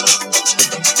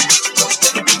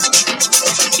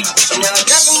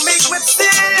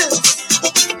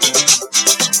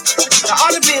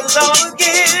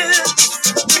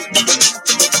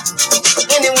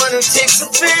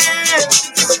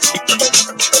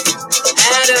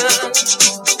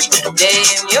Today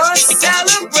in your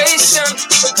celebration,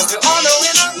 'cause we all know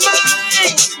in our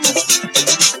minds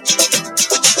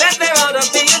that there ought to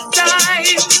be a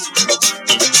time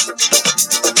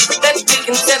that we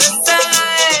can set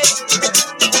aside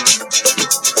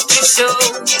to show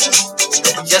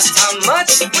just how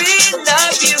much we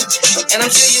love you. And I'm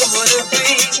sure you would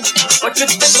agree, what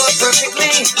could fit more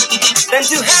perfectly than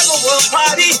to have a world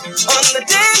party on the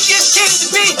day you came to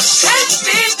be.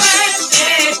 Happy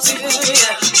birthday to you.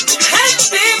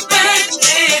 Happy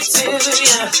birthday to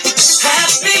you.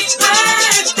 Happy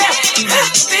birthday.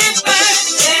 Happy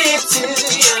birthday to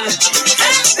you.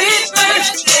 Happy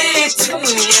birthday to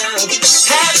you.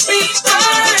 Happy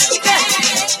birthday.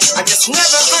 I just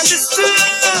never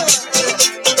understood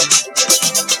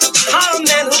how a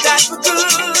man who died for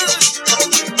good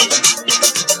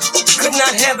could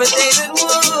not have a David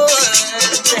Wood.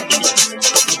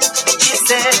 He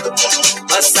said,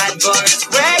 aside for his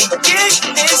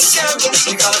recognition,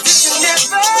 because it should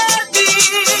never be,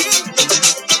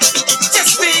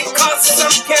 just because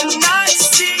some cannot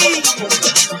see,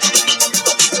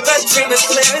 the dream as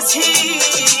clear as he,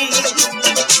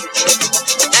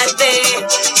 that they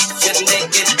should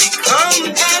make it become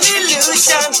an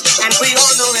illusion. And we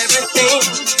all know everything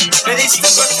that each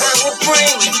different time will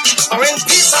bring. Or in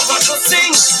peace I want to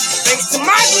sing, thanks to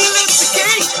Martin Luther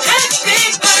King. Happy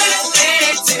birthday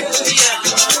to you.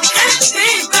 Happy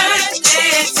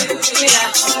birthday to you.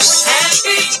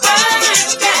 Happy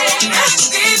birthday.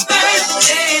 Happy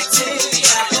birthday to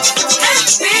you.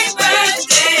 Happy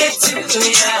birthday to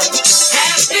you.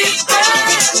 Happy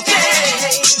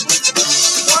birthday.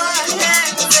 What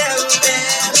has there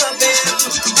never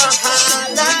been a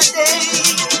holiday?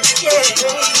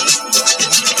 Yeah.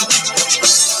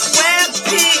 Where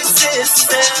peace is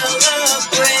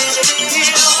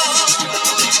celebrated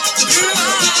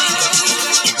throughout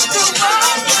the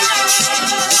world.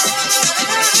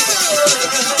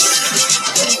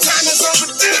 Time is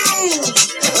overdue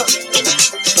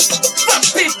for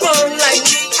people like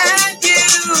me and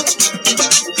you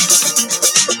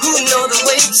who know the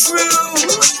way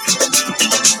true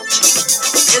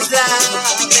is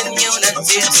love and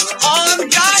unity to all of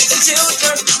God's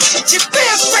children. You be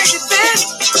afraid of this,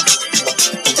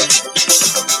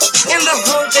 and the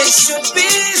whole day should be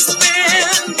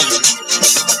spent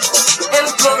in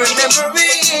for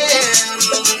remembrance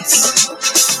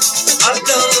of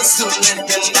those who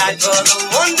lived and died for the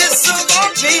wonders of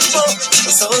our people.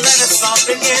 So let us all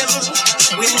begin.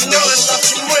 We know that love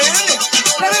can win.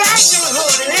 Let it action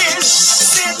hold it in.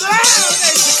 Say it loud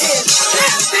as you can.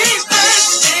 Happy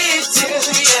birthday to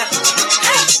you.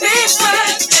 Happy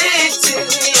birthday to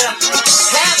you.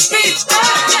 Happy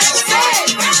birthday.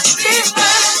 Happy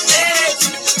birthday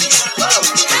to you.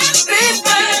 Happy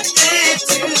birthday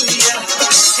to you.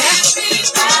 Happy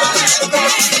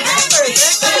birthday. Happy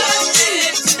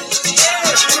birthday to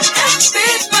you. Happy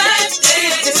birthday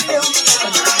to you.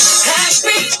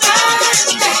 Happy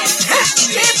birthday.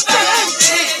 Happy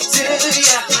birthday to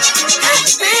you.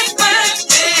 Happy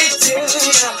birthday to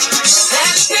you.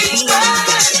 Happy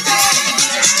birthday.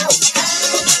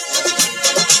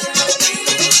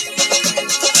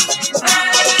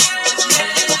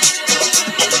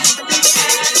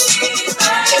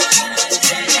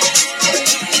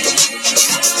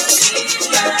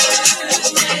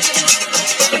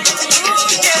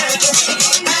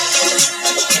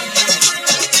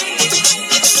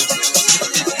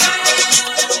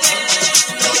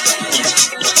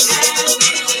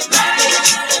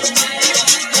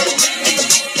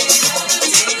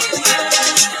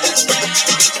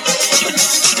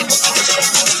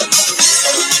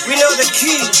 We know the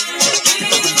key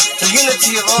to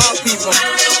unity of all people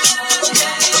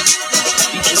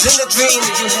is in the dream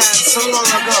that you had so long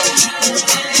ago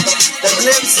that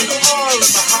lives in all of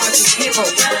the hearts of people.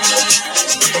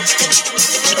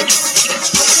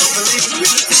 Believe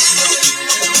it.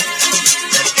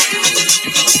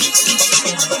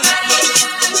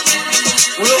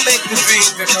 We'll make the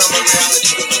dream become a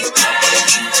reality.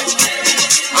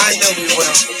 I know we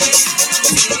will.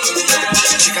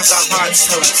 Because our hearts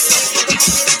told us so.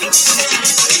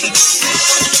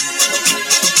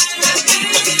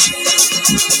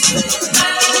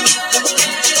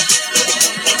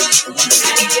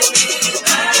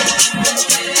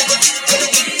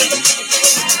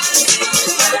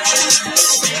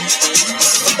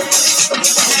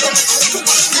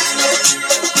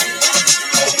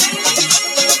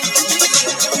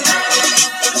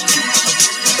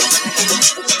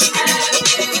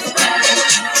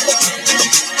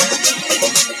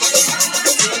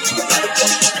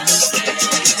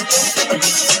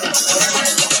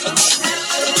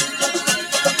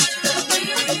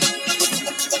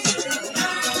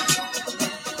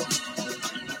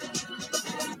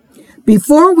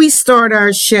 Before we start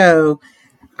our show,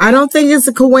 I don't think it's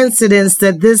a coincidence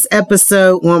that this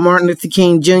episode on Martin Luther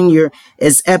King Jr.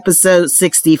 is episode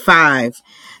 65.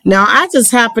 Now, I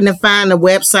just happened to find a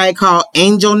website called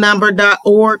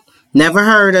angelnumber.org. Never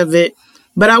heard of it.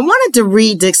 But I wanted to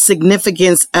read the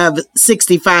significance of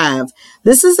 65.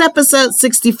 This is episode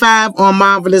 65 on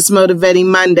Marvelous Motivating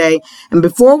Monday. And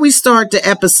before we start the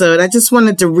episode, I just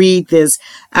wanted to read this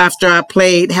after I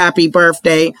played Happy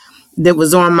Birthday that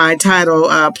was on my title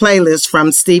playlist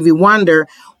from Stevie Wonder,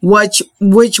 which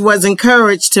was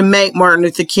encouraged to make Martin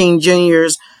Luther King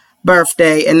Jr.'s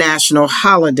birthday a national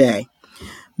holiday.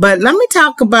 But let me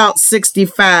talk about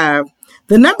 65.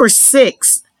 The number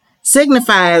 6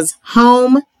 signifies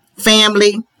home,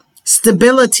 family,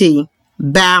 stability,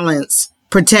 balance,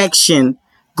 protection,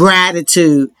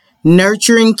 gratitude,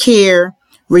 nurturing care,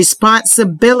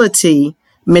 responsibility,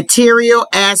 material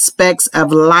aspects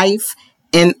of life,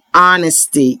 and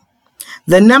honesty.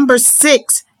 The number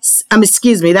 6,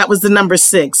 that was the number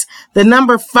 6. The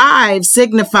number 5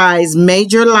 signifies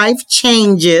major life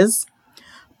changes,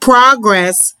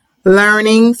 progress,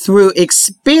 learning through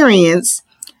experience,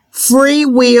 free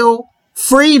will,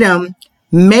 freedom,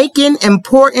 making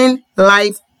important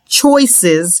life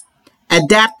choices,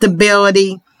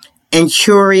 adaptability, and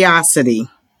curiosity.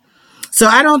 So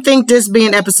I don't think this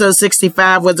being episode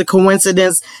 65 was a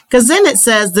coincidence, because then it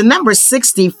says the number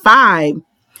 65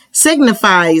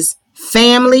 signifies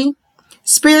family,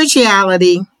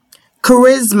 spirituality,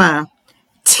 charisma,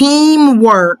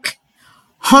 teamwork,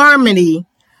 harmony,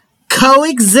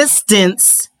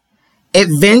 coexistence,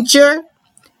 adventure,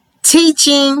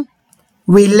 teaching,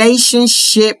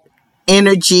 relationship,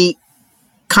 energy,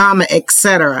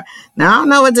 etc. Now, I don't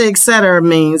know what the etc.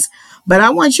 means, but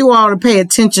I want you all to pay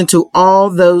attention to all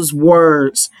those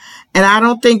words. And I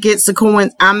don't think it's a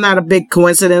coincidence. I'm not a big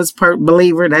coincidence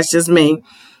believer. That's just me.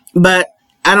 But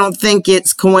I don't think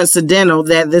it's coincidental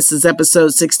that this is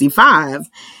episode 65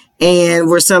 and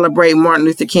we're celebrating Martin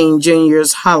Luther King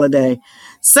Jr.'s holiday.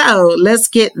 So let's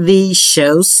get the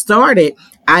show started.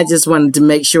 I just wanted to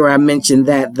make sure I mentioned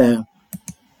that, though.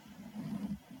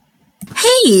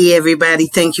 Hey, everybody.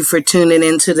 Thank you for tuning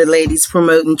in to the Ladies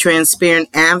Promoting Transparent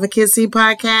Advocacy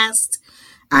podcast.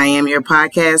 I am your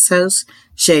podcast host,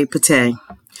 Shay Pate.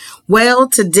 Well,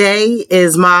 today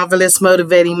is Marvelous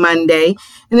Motivating Monday,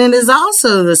 and it is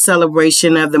also the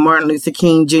celebration of the Martin Luther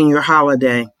King Jr.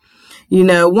 holiday. You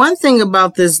know, one thing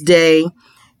about this day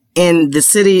in the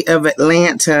city of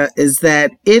Atlanta is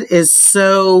that it is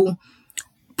so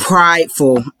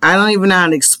prideful. I don't even know how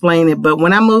to explain it, but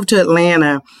when I moved to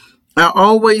Atlanta, I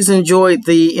always enjoyed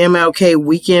the MLK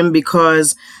weekend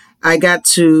because I got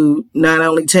to not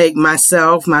only take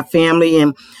myself, my family,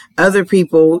 and other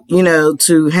people, you know,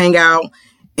 to hang out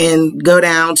and go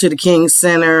down to the King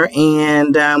Center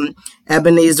and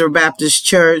Ebenezer Baptist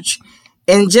Church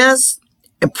and just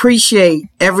appreciate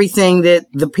everything that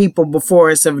the people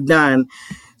before us have done.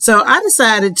 So I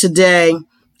decided today,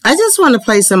 I just want to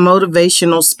play some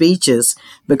motivational speeches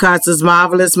because it's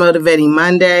Marvelous Motivating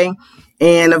Monday.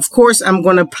 And of course, I'm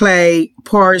going to play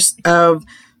parts of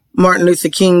Martin Luther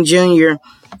King Jr.,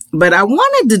 but I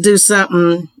wanted to do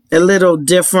something a little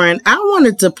different. I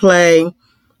wanted to play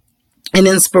an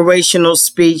inspirational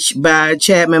speech by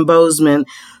Chadwick Boseman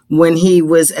when he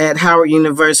was at Howard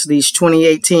University's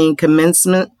 2018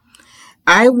 commencement.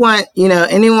 I want, you know,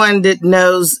 anyone that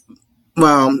knows,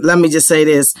 well, let me just say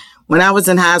this. When I was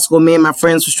in high school, me and my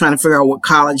friends was trying to figure out what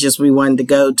colleges we wanted to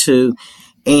go to.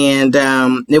 And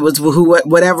it was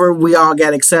whatever we all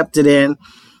got accepted in.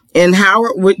 In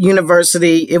Howard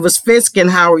University, it was Fisk and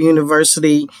Howard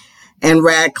University and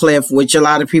Radcliffe, which a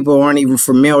lot of people aren't even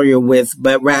familiar with.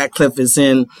 But Radcliffe is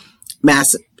in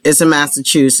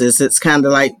Massachusetts. It's kind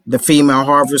of like the female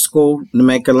Harvard School, to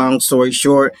make a long story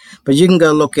short. But you can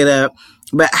go look it up.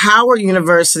 But Howard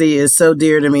University is so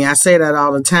dear to me. I say that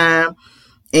all the time.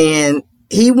 And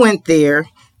he went there.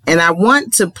 And I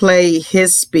want to play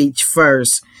his speech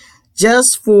first,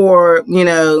 just for, you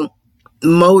know,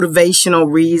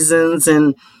 motivational reasons.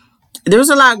 And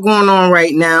there's a lot going on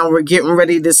right now. We're getting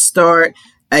ready to start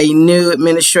a new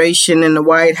administration in the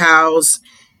White House.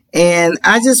 And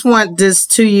I just want this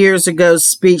 2 years ago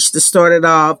speech to start it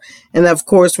off. And of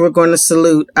course, we're going to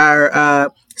salute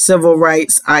our civil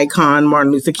rights icon,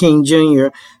 Martin Luther King Jr.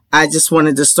 I just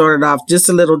wanted to start it off just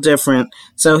a little different.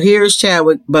 So here's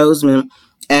Chadwick Boseman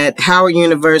at Howard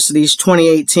University's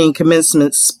 2018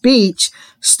 commencement speech,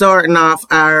 starting off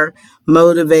our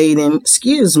Marvelous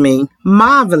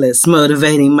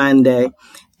Motivating Monday,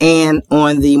 and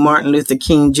on the Martin Luther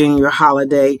King Jr.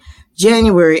 holiday,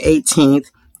 January 18th,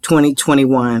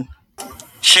 2021.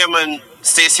 Chairman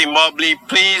Stacey Mobley,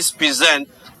 please present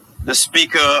the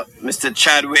speaker, Mr.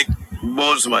 Chadwick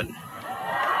Boseman.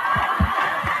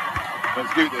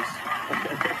 Let's do this.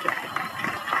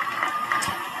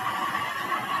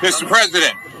 Mr.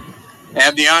 President, I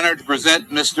have the honor to present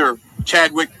Mr.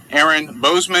 Chadwick Aaron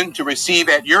Boseman to receive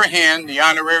at your hand the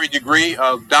honorary degree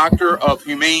of Doctor of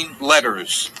Humane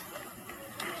Letters.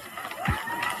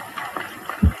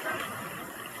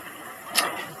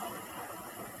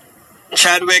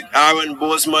 Chadwick Aaron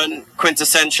Boseman,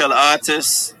 quintessential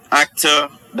artist, actor,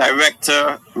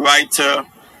 director, writer.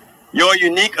 Your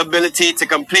unique ability to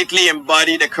completely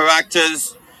embody the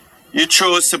characters you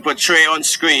chose to portray on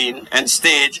screen and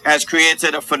stage has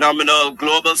created a phenomenal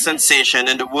global sensation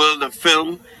in the world of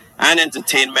film and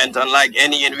entertainment unlike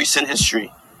any in recent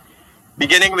history.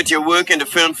 Beginning with your work in the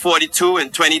film 42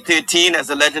 in 2013 as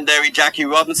the legendary Jackie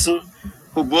Robinson,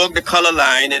 who broke the color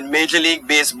line in Major League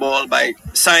Baseball by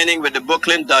signing with the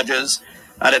Brooklyn Dodgers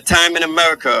at a time in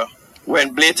America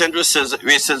when blatant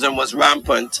racism was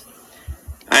rampant.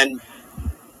 And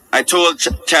I told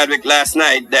Chadwick last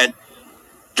night that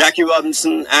Jackie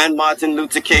Robinson and Martin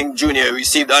Luther King Jr.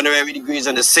 received honorary degrees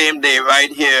on the same day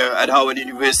right here at Howard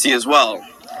University as well.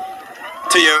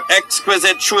 To your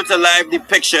exquisite true-to-life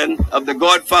depiction of the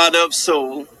Godfather of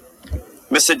Soul,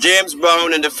 Mr. James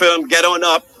Brown in the film Get On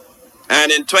Up, and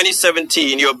in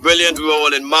 2017, your brilliant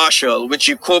role in Marshall, which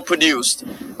you co-produced,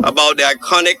 about the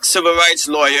iconic civil rights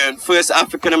lawyer and first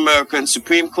African-American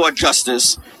Supreme Court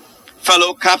Justice,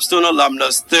 fellow Capstone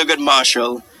alumnus Thurgood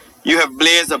Marshall, you have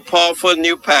blazed a powerful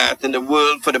new path in the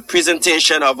world for the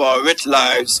presentation of our rich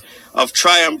lives of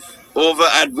triumph over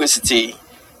adversity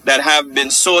that have been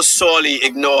so sorely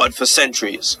ignored for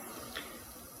centuries.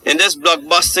 In this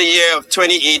blockbuster year of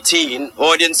 2018,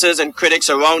 audiences and critics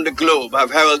around the globe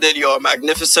have heralded your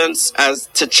magnificence as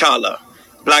T'Challa,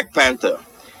 Black Panther,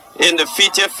 in the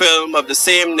feature film of the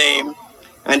same name,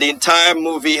 and the entire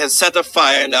movie has set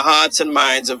afire in the hearts and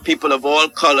minds of people of all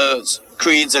colors,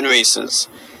 creeds, and races,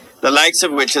 the likes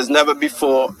of which has never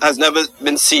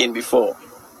been seen before.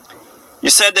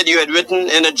 You said that you had written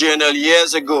in a journal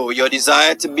years ago your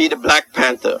desire to be the Black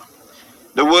Panther.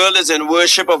 The world is in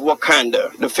worship of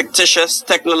Wakanda, the fictitious,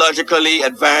 technologically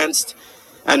advanced,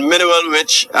 and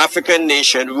mineral-rich African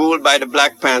nation ruled by the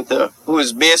Black Panther, who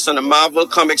is based on a Marvel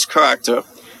Comics character,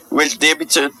 which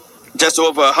debuted just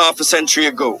over a half a century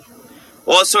ago.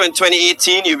 Also in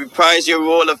 2018, you reprised your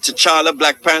role of T'Challa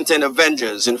Black Panther in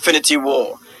Avengers: Infinity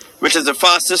War, which is the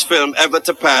fastest film ever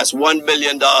to pass $1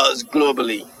 billion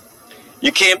globally.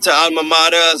 You came to alma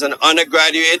mater as an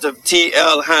undergraduate of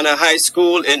T.L. Hanna High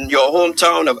School in your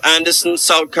hometown of Anderson,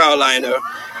 South Carolina,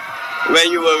 where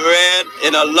you were reared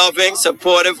in a loving,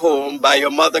 supportive home by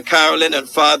your mother Carolyn and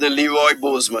father Leroy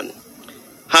Boseman.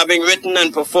 Having written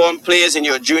and performed plays in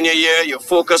your junior year, your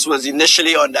focus was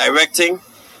initially on directing,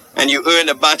 and you earned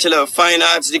a Bachelor of Fine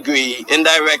Arts degree in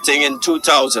directing in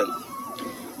 2000.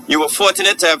 You were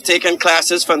fortunate to have taken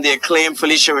classes from the acclaimed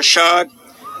Phylicia Rashad,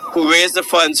 who raised the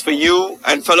funds for you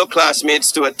and fellow classmates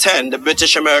to attend the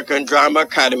British American Drama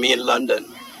Academy in London.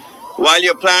 While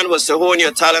your plan was to hone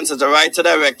your talents as a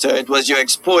writer-director, it was your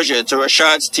exposure to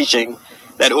Rashad's teaching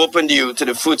that opened you to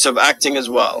the fruits of acting as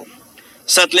well.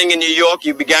 Settling in New York,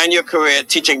 you began your career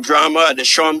teaching drama at the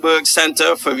Schomburg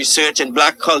Center for Research in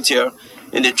Black Culture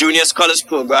in the Junior Scholars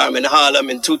Program in Harlem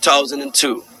in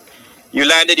 2002. You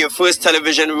landed your first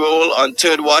television role on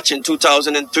Third Watch in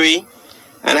 2003,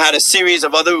 and had a series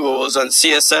of other roles on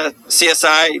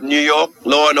CSI, New York,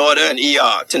 Law and Order, and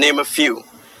ER, to name a few.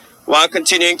 While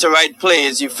continuing to write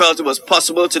plays, you felt it was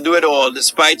possible to do it all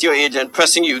despite your agent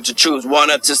pressing you to choose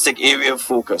one artistic area of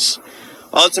focus.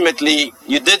 Ultimately,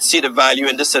 you did see the value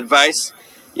in this advice,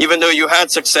 even though you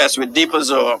had success with Deep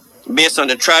Azure, based on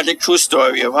the tragic true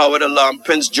story of Howard alum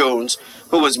Prince Jones,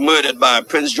 who was murdered by a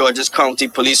Prince George's County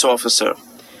police officer.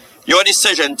 Your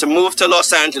decision to move to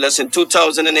Los Angeles in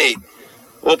 2008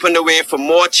 opened the way for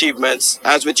more achievements,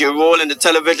 as with your role in the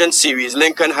television series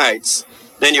Lincoln Heights,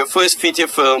 then your first feature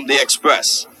film, The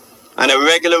Express, and a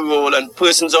regular role on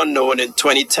Persons Unknown in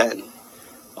 2010.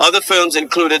 Other films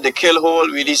included The Kill Hole,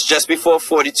 released just before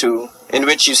 42, in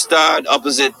which you starred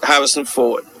opposite Harrison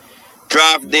Ford,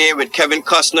 Draft Day with Kevin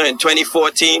Costner in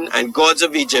 2014, and Gods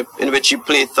of Egypt, in which you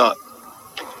played Thoth.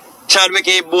 Chadwick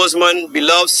A. Boseman,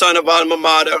 beloved son of alma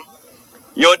mater,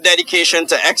 your dedication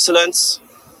to excellence,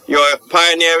 your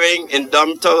pioneering,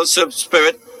 indomitable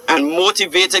spirit, and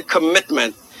motivated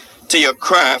commitment to your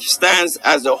craft stands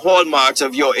as the hallmarks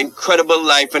of your incredible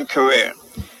life and career.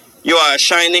 You are a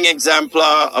shining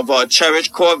exemplar of our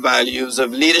cherished core values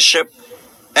of leadership,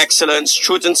 excellence,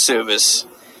 truth, and service.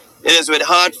 It is with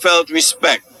heartfelt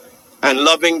respect and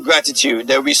loving gratitude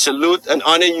that we salute and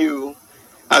honor you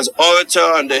as orator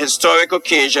on the historic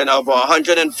occasion of our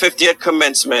 150th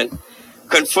commencement,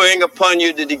 conferring upon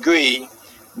you the degree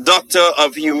Doctor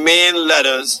of Humane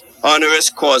Letters, honoris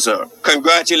causa.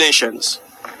 Congratulations.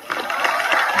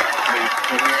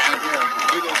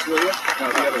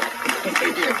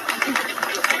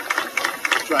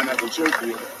 Try not to choke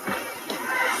you.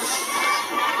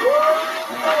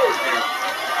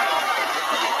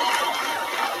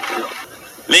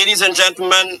 Ladies and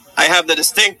gentlemen, I have the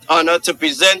distinct honor to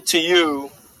present to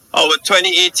you our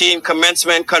 2018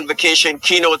 Commencement Convocation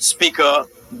keynote speaker,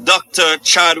 Dr.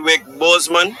 Chadwick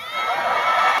Boseman.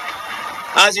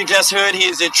 As you just heard, he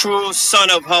is a true son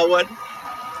of Howard,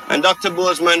 and Dr.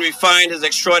 Boseman refined his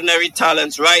extraordinary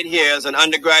talents right here as an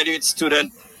undergraduate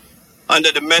student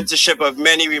under the mentorship of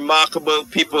many remarkable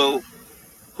people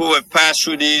who have passed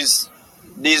through these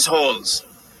halls.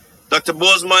 Dr.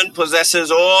 Boseman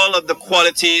possesses all of the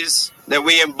qualities that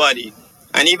we embody.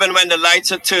 And even when the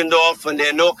lights are turned off and there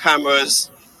are no cameras,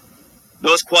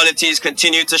 those qualities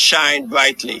continue to shine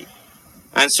brightly.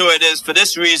 And so it is for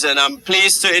this reason I'm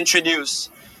pleased to introduce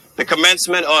the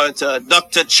commencement orator,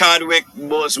 Dr. Chadwick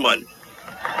Boseman.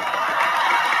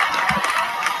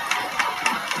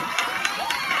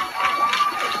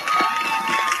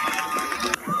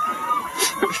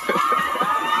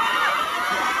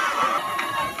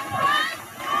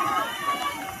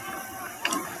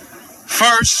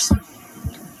 First,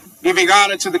 giving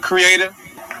honor to the Creator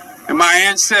and my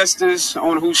ancestors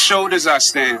on whose shoulders I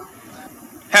stand.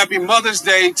 Happy Mother's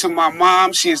Day to my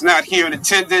mom. She is not here in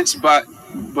attendance, but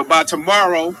by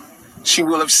tomorrow, she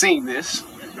will have seen this.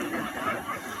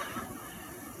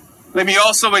 Let me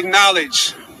also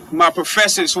acknowledge my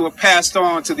professors who have passed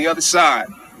on to the other side.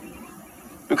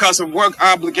 Because of work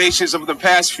obligations over the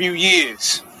past few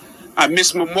years, I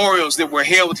missed memorials that were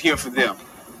held here for them.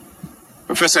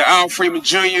 Professor Al Freeman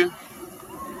Jr.,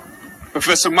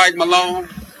 Professor Mike Malone,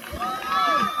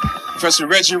 Professor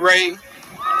Reggie Ray,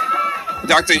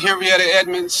 Dr. Henrietta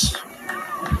Edmonds,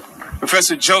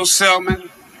 Professor Joe Selman,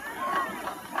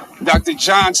 Dr.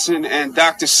 Johnson, and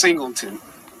Dr. Singleton.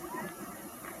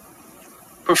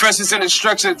 Professors and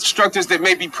instructors that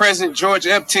may be present: George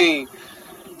Epstein,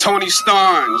 Tony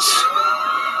Starnes,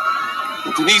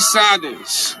 Denise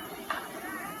Saunders,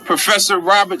 Professor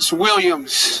Roberts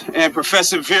Williams, and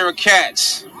Professor Vera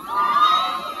Katz.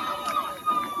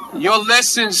 Your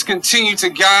lessons continue to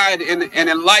guide and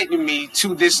enlighten me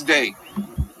to this day.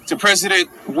 To President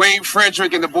Wayne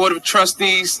Frederick and the Board of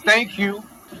Trustees, thank you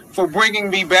for bringing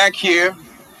me back here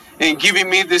and giving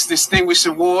me this distinguished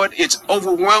award. It's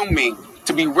overwhelming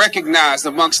to be recognized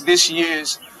amongst this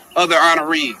year's other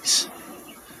honorees.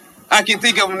 I can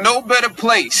think of no better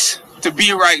place to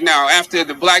be right now after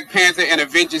the Black Panther and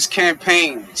Avengers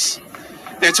campaigns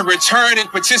than to return and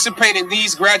participate in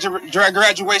these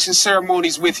graduation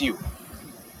ceremonies with you.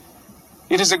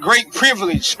 It is a great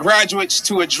privilege, graduates,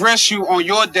 to address you on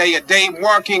your day, a day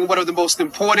marking one of the most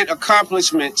important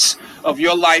accomplishments of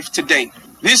your life to date.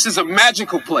 This is a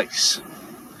magical place,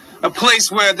 a place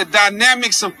where the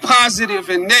dynamics of positive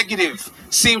and negative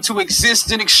seem to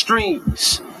exist in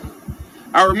extremes.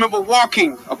 I remember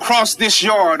walking across this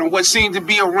yard on what seemed to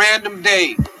be a random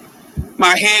day,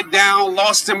 my head down,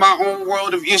 lost in my own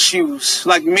world of issues,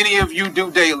 like many of you do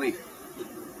daily.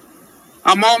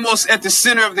 I'm almost at the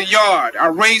center of the yard. I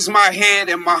raised my head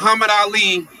and Muhammad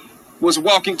Ali was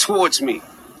walking towards me.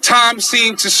 Time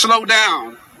seemed to slow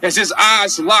down as his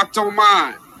eyes locked on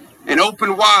mine and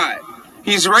opened wide.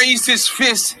 He's raised his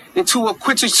fist into a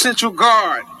quintessential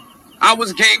guard. I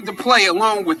was game to play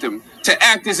along with him, to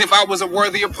act as if I was a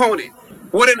worthy opponent.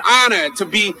 What an honor to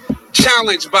be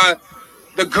challenged by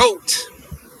the GOAT,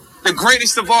 the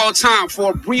greatest of all time,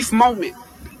 for a brief moment.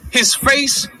 His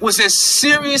face was as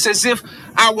serious as if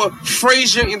I were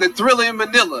Frazier in the Thriller in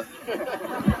Manila.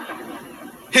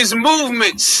 His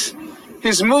movements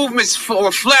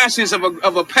were flashes of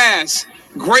a past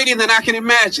greater than I can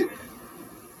imagine.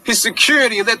 His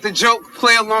security let the joke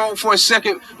play along for a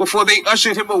second before they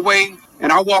ushered him away,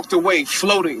 and I walked away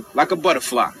floating like a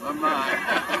butterfly.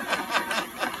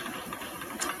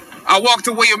 I walked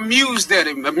away amused at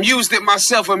him, amused at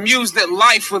myself, amused at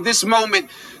life for this moment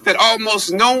that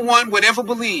almost no one would ever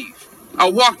believe. I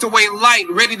walked away light,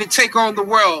 ready to take on the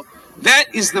world. That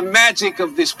is the magic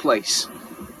of this place.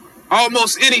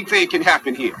 Almost anything can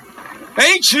happen here.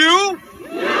 Ain't you?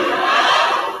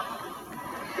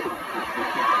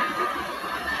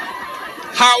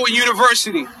 Howard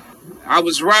University. I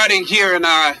was riding here and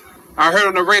I heard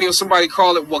on the radio somebody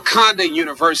call it Wakanda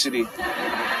University.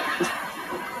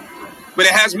 But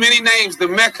it has many names: the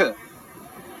Mecca,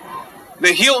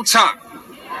 the Hilltop,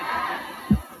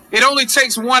 It only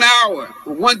takes 1 hour,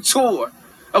 one tour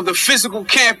of the physical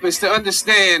campus to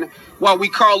understand why we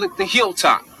call it the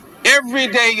Hilltop. Every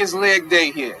day is leg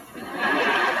day here.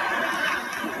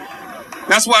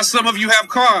 That's why some of you have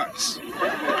cars.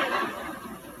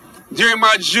 During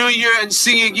my junior and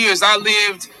senior years, I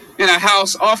lived in a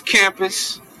house off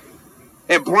campus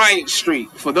at Bryant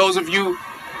Street. For those of you,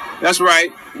 that's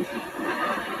right,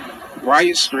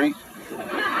 Bryant Street.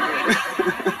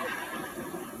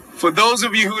 For those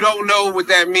of you who don't know what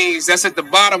that means, that's at the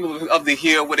bottom of the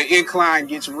hill where the incline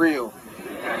gets real.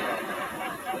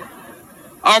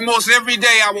 Almost every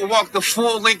day I would walk the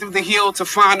full length of the hill to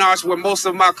Fine Arts where most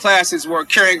of my classes were,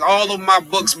 carrying all of my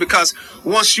books, because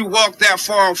once you walk that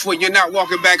far on foot, you're not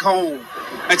walking back home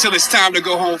until it's time to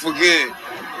go home for good.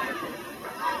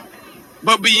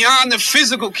 But beyond the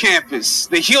physical campus,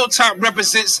 the Hilltop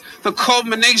represents the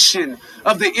culmination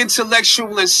of the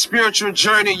intellectual and spiritual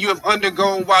journey you have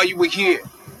undergone while you were here.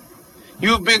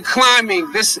 You have been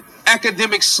climbing this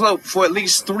academic slope for at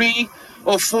least 3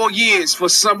 or 4 years, for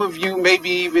some of you, maybe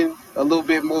even a little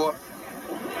bit more.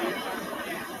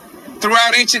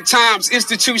 Throughout ancient times,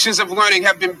 institutions of learning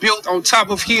have been built on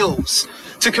top of hills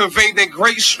to convey that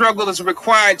great struggle is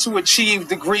required to achieve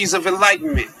degrees of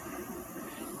enlightenment.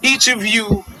 Each of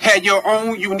you had your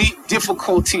own unique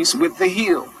difficulties with the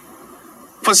hill.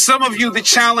 For some of you, the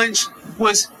challenge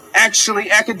was actually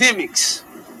academics.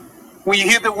 When you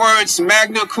hear the words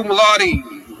magna cum laude,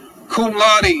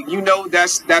 you know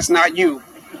that's not you.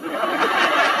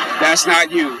 That's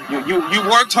not you. You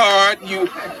worked hard, you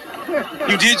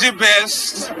did your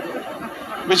best,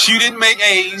 but you didn't make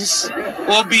A's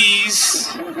or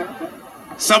B's,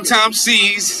 sometimes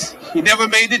C's. You never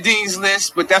made the dean's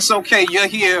list, but that's okay. You're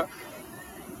here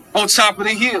on top of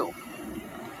the hill.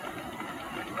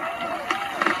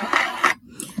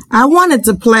 I wanted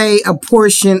to play a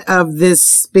portion of this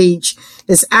speech.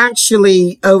 It's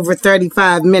actually over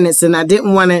 35 minutes, and I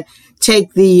didn't want to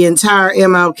take the entire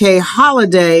MLK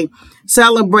holiday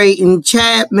celebrating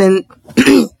Chadwick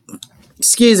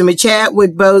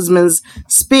Boseman's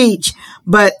speech,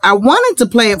 but I wanted to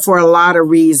play it for a lot of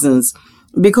reasons.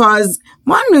 Because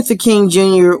Martin Luther King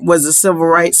Jr. was a civil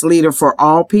rights leader for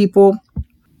all people.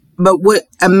 But with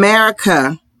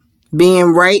America being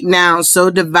right now so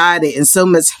divided and so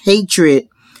much hatred,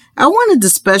 I wanted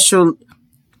to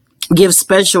give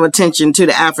special attention to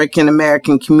the African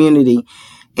American community.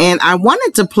 And I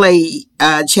wanted to play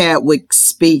Chadwick's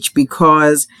speech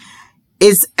because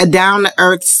it's a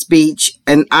down-to-earth speech.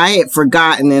 And I had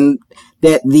forgotten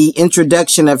that the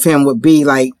introduction of him would be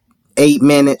like 8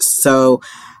 minutes. So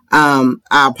I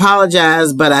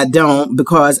apologize, but I don't,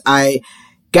 because I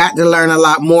got to learn a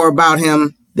lot more about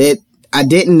him that I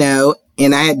didn't know.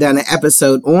 And I had done an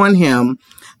episode on him,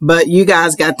 but you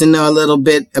guys got to know a little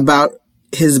bit about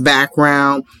his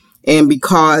background. And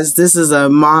because this is a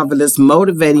marvelous,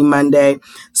 motivating Monday,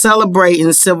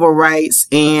 celebrating civil rights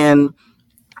and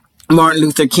Martin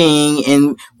Luther King.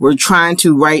 And we're trying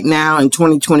to right now in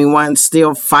 2021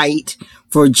 still fight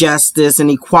for justice and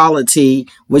equality,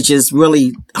 which is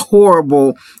really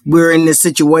horrible. We're in this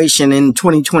situation in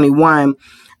 2021.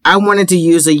 I wanted to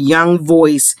use a young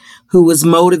voice who was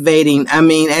motivating. I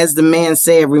mean, as the man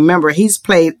said, remember, he's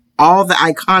played all the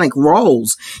iconic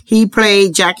roles. He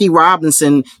played Jackie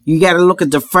Robinson. You got to look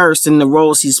at the first in the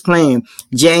roles he's playing.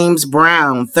 James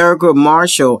Brown, Thurgood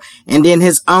Marshall, and then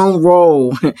his own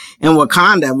role in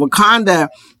Wakanda. Wakanda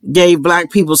gave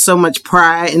Black people so much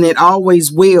pride, and it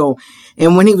always will.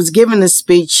 And when he was giving this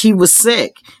speech, he was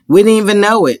sick. We didn't even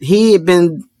know it. He had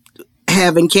been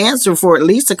having cancer for at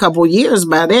least a couple years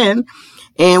by then,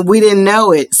 and we didn't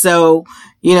know it. So,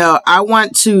 you know, I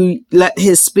want to let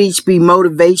his speech be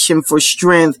motivation for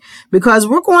strength, because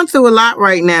we're going through a lot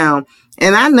right now.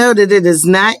 And I know that it is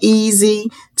not easy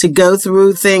to go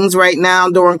through things right now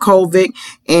during COVID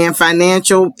and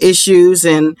financial issues.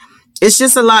 And it's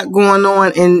just a lot going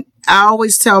on. And I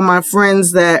always tell my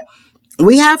friends that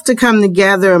we have to come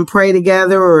together and pray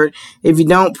together, or if you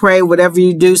don't pray, whatever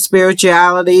you do,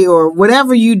 spirituality or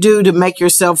whatever you do to make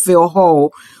yourself feel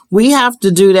whole, we have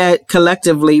to do that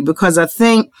collectively, because I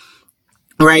think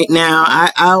right now,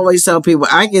 I always tell people,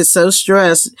 I get so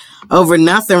stressed over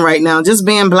nothing right now, just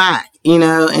being Black, you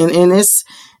know, and it's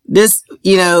this,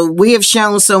 you know, we have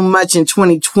shown so much in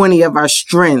 2020 of our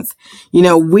strength. You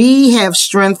know, we have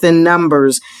strength in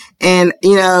numbers. And,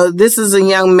 you know, this is a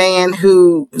young man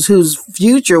whose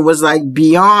future was like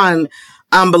beyond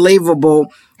unbelievable.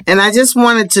 And I just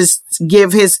wanted to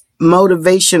give his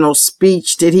motivational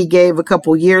speech that he gave a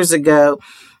couple years ago.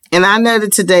 And I know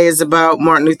that today is about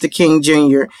Martin Luther King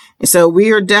Jr. And so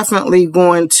we are definitely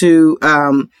going to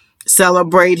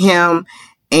celebrate him.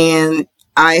 And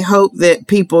I hope that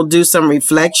people do some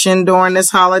reflection during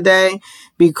this holiday,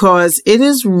 because it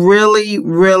is really,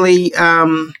 really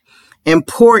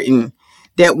important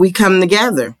that we come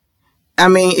together. I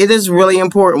mean, it is really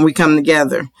important we come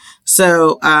together.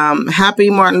 So happy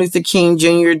Martin Luther King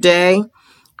Jr. Day.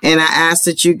 And I ask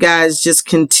that you guys just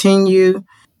continue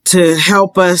to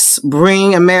help us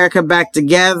bring America back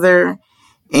together.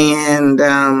 And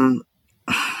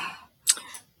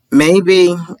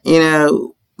maybe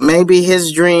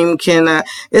his dream can,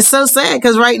 it's so sad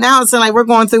because right now it's like we're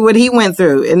going through what he went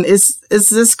through. And it's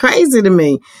just crazy to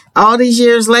me all these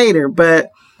years later.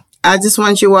 But I just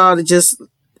want you all to just,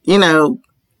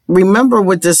 remember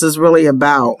what this is really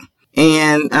about.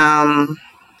 And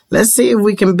let's see if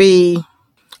we can be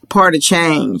part of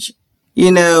change.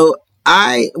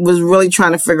 I was really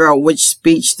trying to figure out which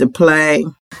speech to play.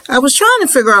 I was trying to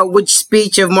figure out which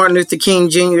speech of Martin Luther King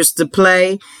Jr.'s to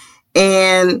play.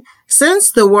 And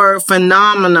since the word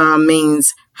phenomenon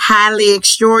means highly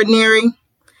extraordinary,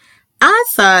 I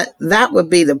thought that would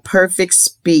be the perfect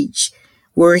speech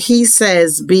where he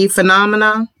says, be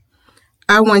phenomena.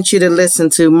 I want you to listen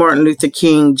to Martin Luther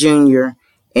King Jr.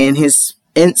 and his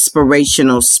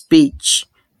inspirational speech,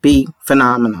 be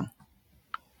phenomenal.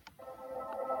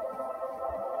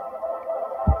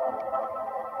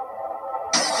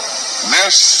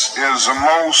 This is the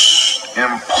most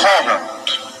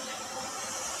important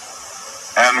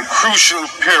and crucial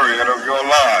period of your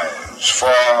lives,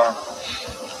 for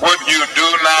what you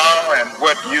do now and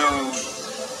what you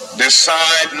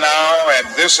decide now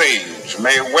at this age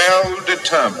may well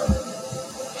determine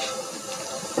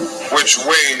which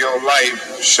way your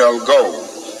life shall go.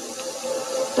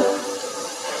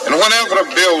 And whenever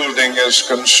a building is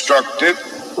constructed,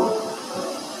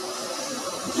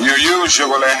 you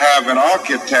usually have an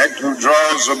architect who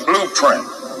draws a blueprint.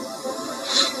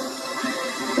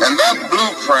 And that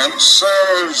blueprint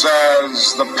serves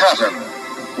as the pattern,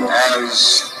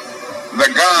 as the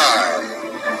guide,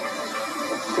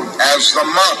 as the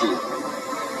model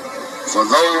for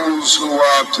those who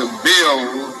are to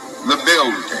build the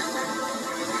building.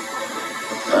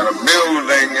 And a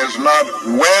building is not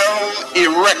well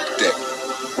erected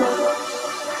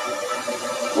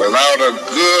without a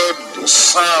good,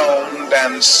 sound,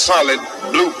 and solid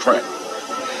blueprint.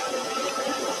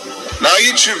 Now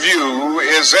each of you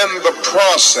is in the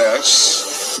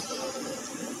process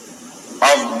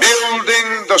of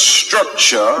building the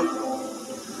structure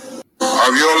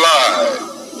of your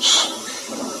lives.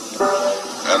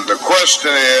 And the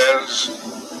question is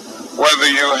whether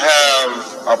you have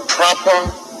a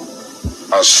proper,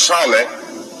 a solid,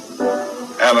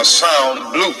 and a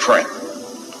sound blueprint.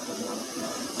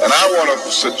 And I want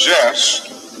to suggest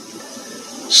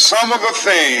some of the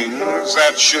things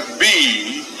that should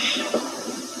be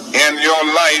in your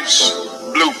life's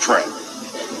blueprint.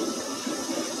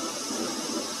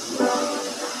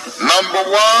 Number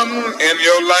one in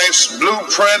your life's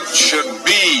blueprint should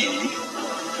be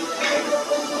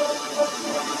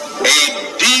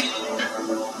a deep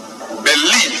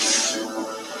belief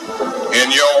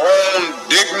in your own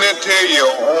dignity,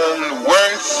 your own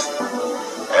worth,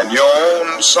 and your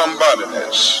own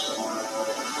somebodyness.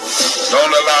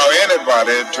 Don't allow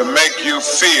anybody to make you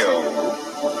feel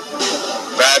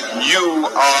that you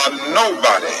are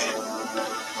nobody.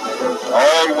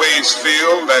 Always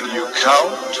feel that you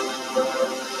count.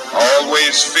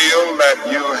 Always feel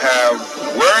that you have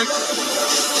worth.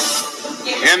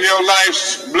 In your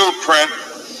life's blueprint,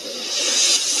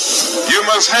 you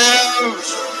must have,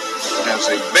 as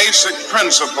a basic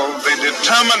principle, the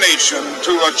determination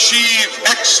to achieve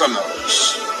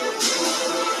excellence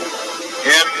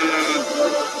in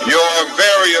your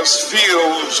various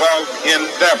fields of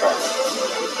endeavor.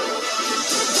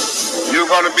 You're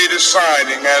going to be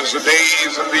deciding as the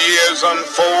days and the years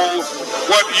unfold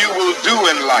what you will do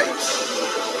in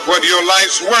life, what your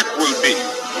life's work will be.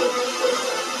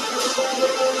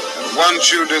 And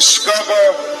once you discover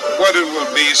what it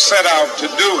will be, set out to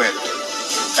do it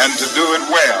and to do it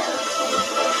well.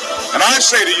 And I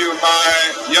say to you, my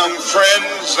young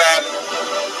friends, that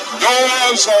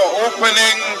doors are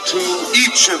opening to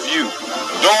each of you.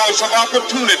 Doors of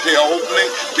opportunity are opening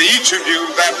to each of you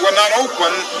that were not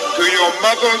open to your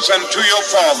mothers and to your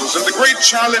fathers. And the great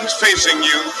challenge facing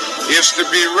you is to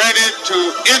be ready to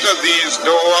enter these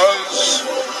doors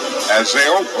as they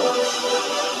open.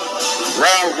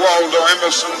 Ralph Waldo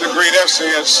Emerson, the great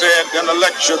essayist, said in a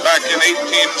lecture back in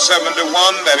 1871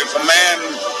 that if a man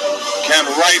can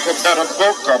write a better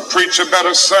book or preach a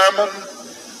better sermon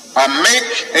or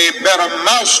make a better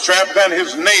mousetrap than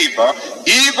his neighbor,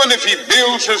 even if he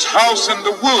builds his house in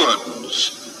the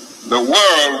woods, the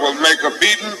world will make a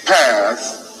beaten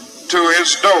path to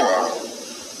his door.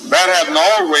 That hadn't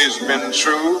always been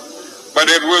true, but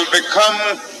it will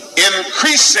become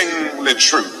increasingly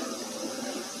true.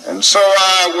 And so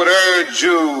I would urge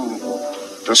you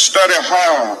to study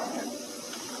hard,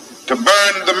 to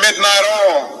burn the midnight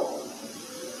oil.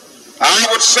 I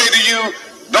would say to you,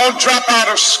 don't drop out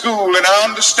of school, and I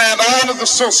understand all of the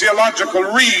sociological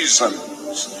reasons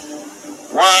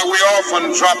why we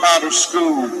often drop out of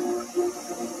school.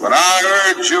 But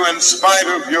I urge you, in spite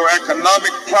of your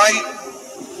economic plight,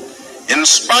 in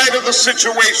spite of the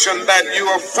situation that you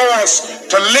are forced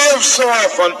to live so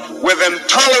often with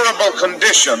intolerable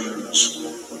conditions,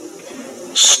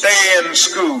 stay in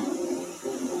school.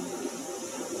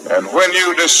 And when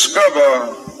you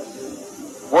discover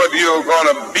what you're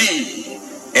going to be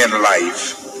in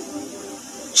life,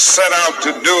 set out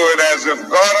to do it as if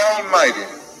God Almighty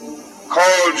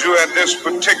called you at this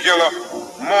particular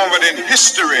moment in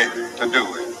history to do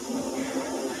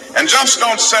it. And just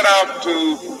don't set out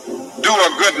to do a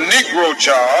good Negro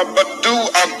job, but do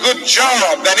a good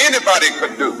job that anybody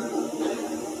could do.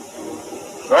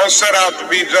 Don't set out to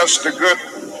be just a good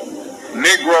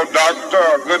Negro doctor,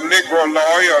 a good Negro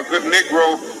lawyer, a good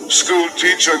Negro school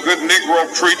teacher, a good Negro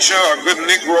preacher, a good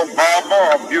Negro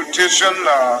barber, a beautician,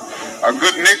 a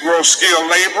good Negro skilled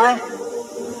laborer.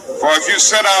 For if you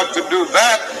set out to do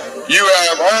that, you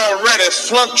have already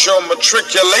flunked your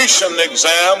matriculation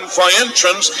exam for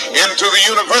entrance into the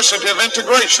University of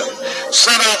Integration.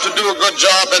 Set out to do a good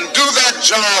job and do that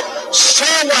job so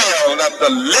well that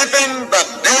the living, the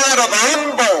dead, or the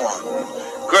unborn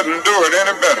couldn't do it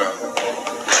any better.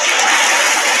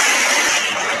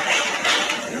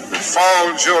 If it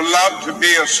falls your lot to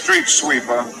be a street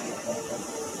sweeper,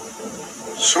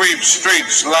 sweep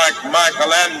streets like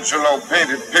Michelangelo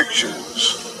painted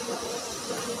pictures.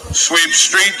 Sweep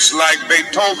streets like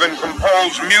Beethoven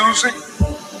composed music.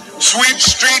 Sweep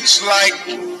streets like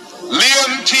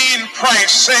Leontine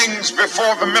Price sings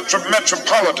before the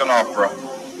Metropolitan Opera.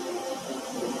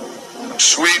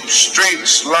 Sweep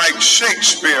streets like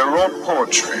Shakespeare wrote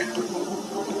poetry.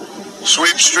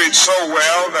 Sweep streets so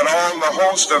well that all the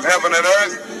host of heaven and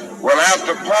earth will have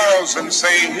to pause and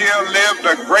say, here lived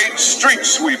a great street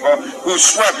sweeper who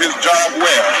swept his job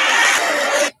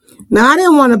well. Now, I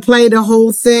didn't want to play the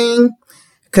whole thing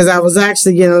because I was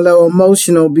actually getting a little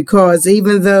emotional, because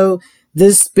even though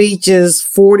this speech is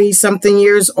 40-something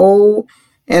years old,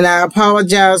 and I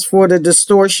apologize for the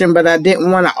distortion, but I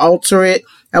didn't want to alter it.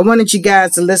 I wanted you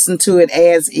guys to listen to it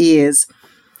as is.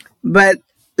 But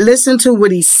listen to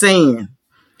what he's saying.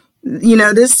 You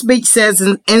know, this speech says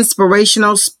an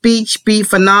inspirational speech, be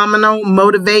phenomenal,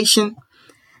 motivation.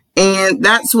 And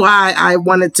that's why I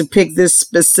wanted to pick this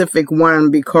specific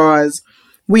one, because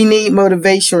we need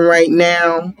motivation right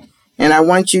now. And I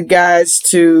want you guys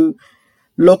to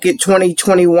look at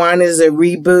 2021 as a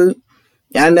reboot.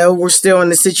 I know we're still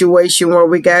in a situation where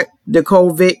we got the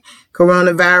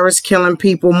coronavirus killing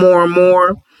people more and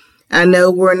more. I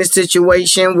know we're in a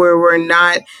situation where we're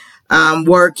not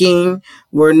working.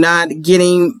 We're not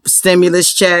getting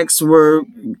stimulus checks. We're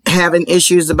having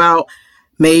issues about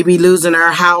maybe losing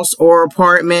our house or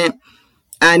apartment.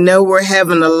 I know we're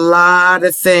having a lot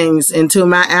of things. And to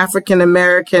my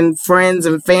African-American friends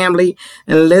and family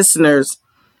and listeners,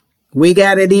 we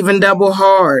got it even double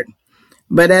hard.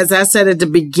 But as I said at the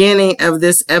beginning of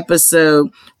this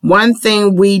episode, one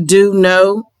thing we do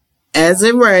know as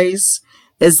a race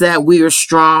is that we are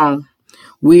strong,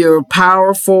 we are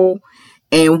powerful,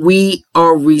 and we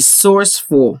are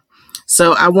resourceful.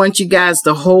 So I want you guys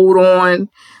to hold on.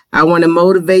 I want to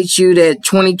motivate you that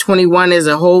 2021 is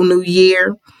a whole new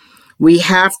year. We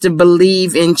have to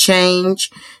believe in change,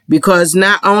 because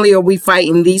not only are we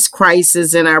fighting these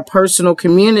crises in our personal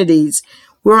communities,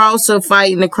 we're also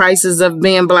fighting the crisis of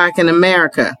being Black in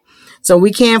America. So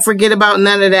we can't forget about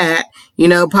none of that. You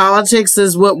know, politics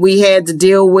is what we had to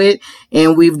deal with,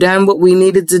 and we've done what we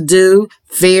needed to do,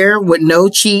 fair, with no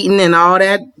cheating and all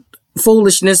that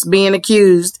foolishness being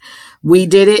accused. We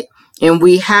did it, and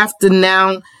we have to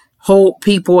now hold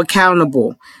people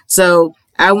accountable. So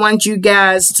I want you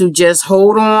guys to just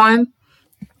hold on,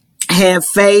 have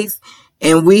faith,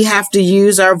 and we have to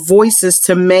use our voices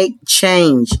to make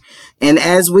change. And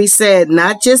as we said,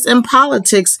 not just in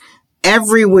politics,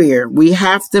 everywhere. We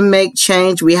have to make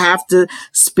change. We have to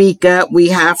speak up. We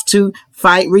have to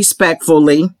fight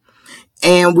respectfully.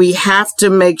 And we have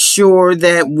to make sure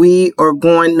that we are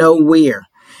going nowhere.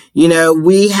 You know,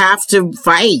 we have to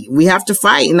fight. We have to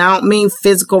fight. And I don't mean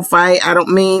physical fight. I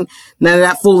don't mean none of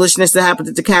that foolishness that happened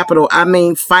at the Capitol. I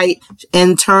mean fight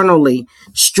internally,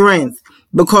 strength.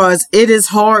 because it is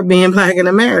hard being Black in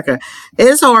America.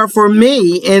 It's hard for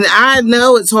me, and I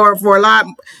know it's hard for a lot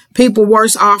of people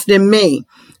worse off than me.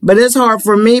 But it's hard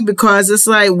for me because it's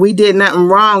like we did nothing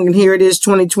wrong, and here it is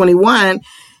 2021,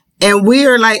 and we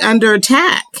are like under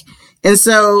attack. And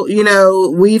so,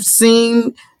 we've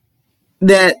seen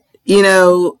that,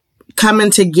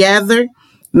 coming together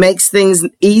makes things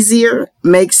easier,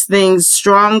 makes things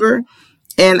stronger.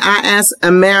 And I ask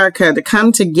America to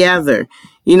come together.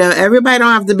 Everybody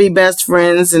don't have to be best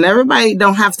friends and everybody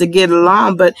don't have to get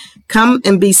along, but come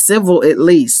and be civil at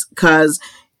least. Because,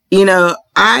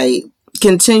 I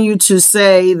continue to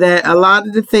say that a lot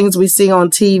of the things we see on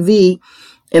TV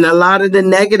and a lot of the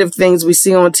negative things we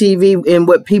see on TV and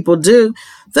what people do,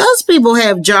 those people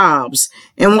have jobs.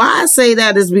 And why I say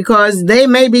that is because they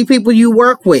may be people you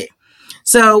work with.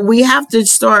 So we have to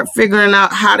start figuring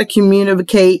out how to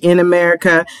communicate in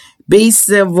America, be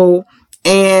civil.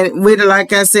 And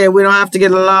like I said, we don't have to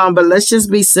get along, but let's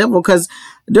just be civil, because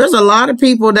there's a lot of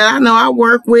people that I know I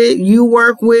work with, you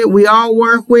work with, we all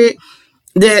work with,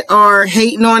 that are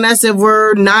hating on us if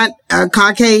we're not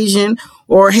Caucasian,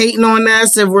 or hating on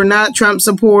us if we're not Trump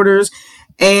supporters.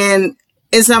 And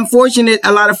it's unfortunate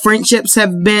a lot of friendships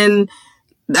have been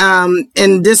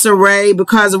in disarray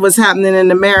because of what's happening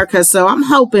in America. So I'm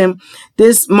hoping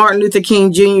this Martin Luther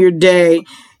King Jr. Day,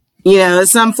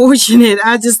 it's unfortunate.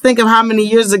 I just think of how many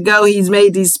years ago he's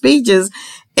made these speeches,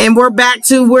 and we're back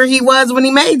to where he was when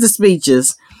he made the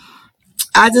speeches.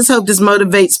 I just hope this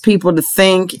motivates people to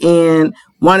think and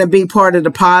want to be part of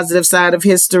the positive side of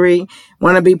history,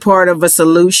 want to be part of a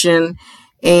solution,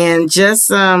 and just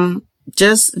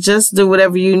do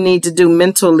whatever you need to do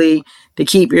mentally to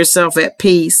keep yourself at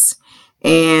peace.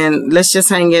 And let's just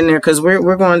hang in there, because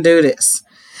we're going to do this.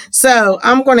 So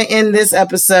I'm going to end this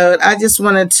episode. I just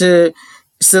wanted to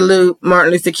salute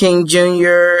Martin Luther King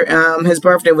Jr. His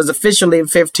birthday was officially the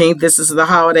 15th. This is the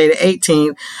holiday, the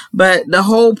 18th. But the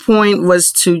whole point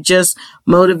was to just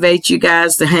motivate you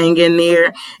guys to hang in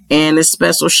there. And a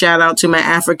special shout out to my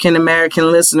African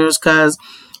American listeners, because,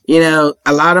 a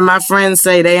lot of my friends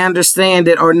say they understand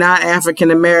it or not African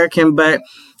American, but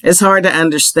it's hard to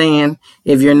understand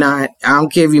if you're not. I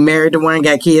don't care if you're married to one,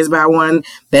 got kids by one,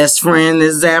 best friend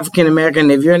is African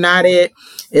American. If you're not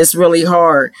it's really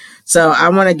hard. So I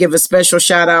want to give a special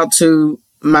shout out to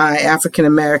my African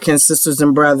American sisters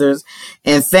and brothers,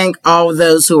 and thank all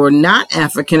those who are not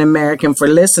African American for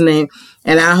listening.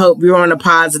 And I hope you're on the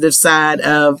positive side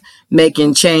of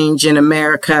making change in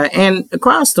America and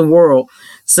across the world.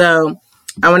 So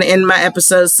I want to end my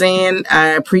episode saying I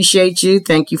appreciate you.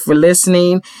 Thank you for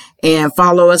listening, and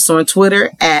follow us on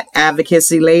Twitter at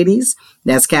Advocacy Ladies.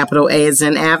 That's capital A as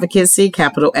in advocacy,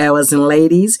 capital L as in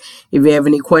ladies. If you have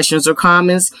any questions or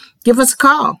comments, give us a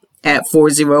call at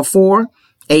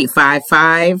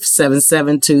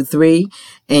 404-855-7723.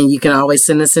 And you can always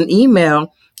send us an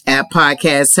email at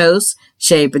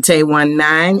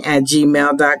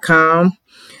podcasthost@shadepate19@gmail.com.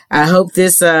 I hope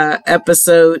this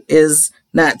episode is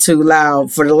not too loud.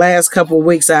 For the last couple of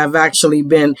weeks, I've actually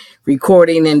been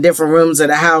recording in different rooms of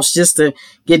the house just to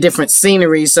get different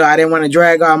scenery. So I didn't want to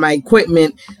drag all my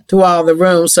equipment to all the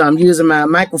rooms. So I'm using my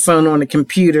microphone on the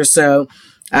computer. So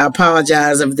I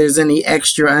apologize if there's any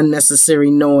extra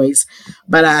unnecessary noise.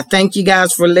 But I thank you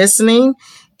guys for listening.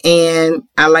 And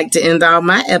I like to end all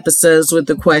my episodes with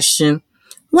the question,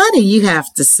 what do you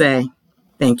have to say?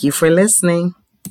 Thank you for listening.